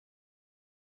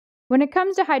When it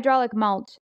comes to hydraulic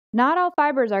mulch, not all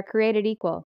fibers are created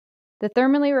equal. The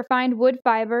thermally refined wood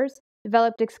fibers,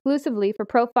 developed exclusively for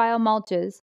profile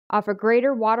mulches, offer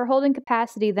greater water-holding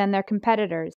capacity than their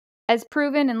competitors, as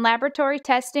proven in laboratory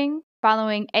testing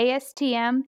following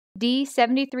ASTM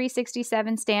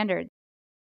D7367 standards.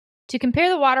 To compare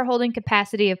the water-holding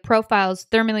capacity of Profile's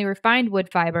thermally refined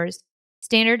wood fibers,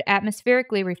 standard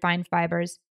atmospherically refined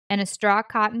fibers, and a straw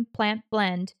cotton plant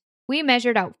blend, we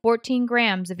measured out 14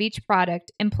 grams of each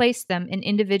product and placed them in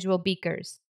individual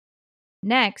beakers.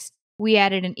 Next, we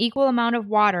added an equal amount of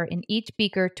water in each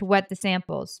beaker to wet the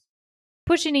samples,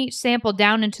 pushing each sample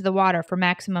down into the water for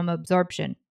maximum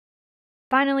absorption.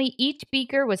 Finally, each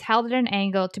beaker was held at an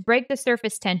angle to break the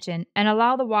surface tension and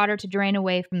allow the water to drain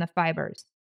away from the fibers.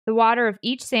 The water of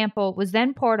each sample was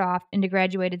then poured off into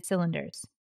graduated cylinders.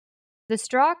 The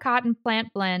straw cotton plant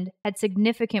blend had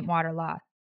significant water loss,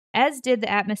 as did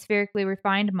the atmospherically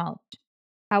refined mulch.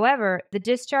 However, the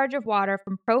discharge of water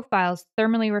from Profile's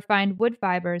thermally refined wood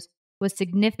fibers was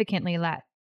significantly less.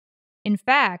 In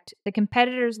fact, the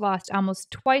competitors lost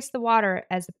almost twice the water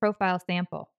as the Profile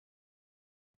sample.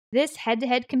 This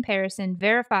head-to-head comparison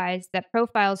verifies that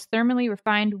Profile's thermally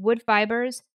refined wood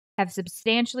fibers have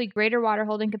substantially greater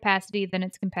water-holding capacity than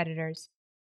its competitors.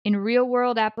 In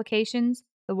real-world applications,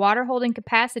 the water-holding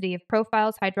capacity of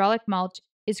Profile's hydraulic mulch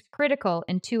is critical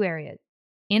in two areas,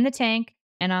 in the tank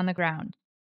and on the ground.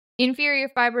 Inferior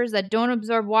fibers that don't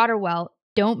absorb water well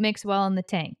don't mix well in the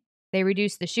tank. They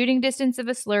reduce the shooting distance of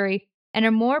a slurry and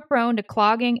are more prone to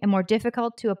clogging and more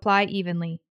difficult to apply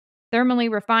evenly.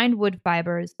 Thermally refined wood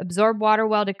fibers absorb water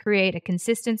well to create a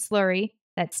consistent slurry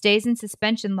that stays in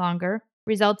suspension longer,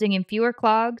 resulting in fewer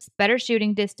clogs, better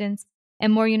shooting distance,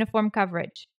 and more uniform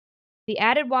coverage. The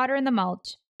added water in the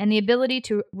mulch and the ability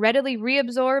to readily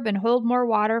reabsorb and hold more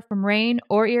water from rain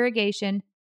or irrigation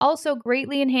also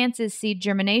greatly enhances seed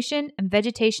germination and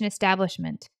vegetation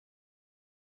establishment.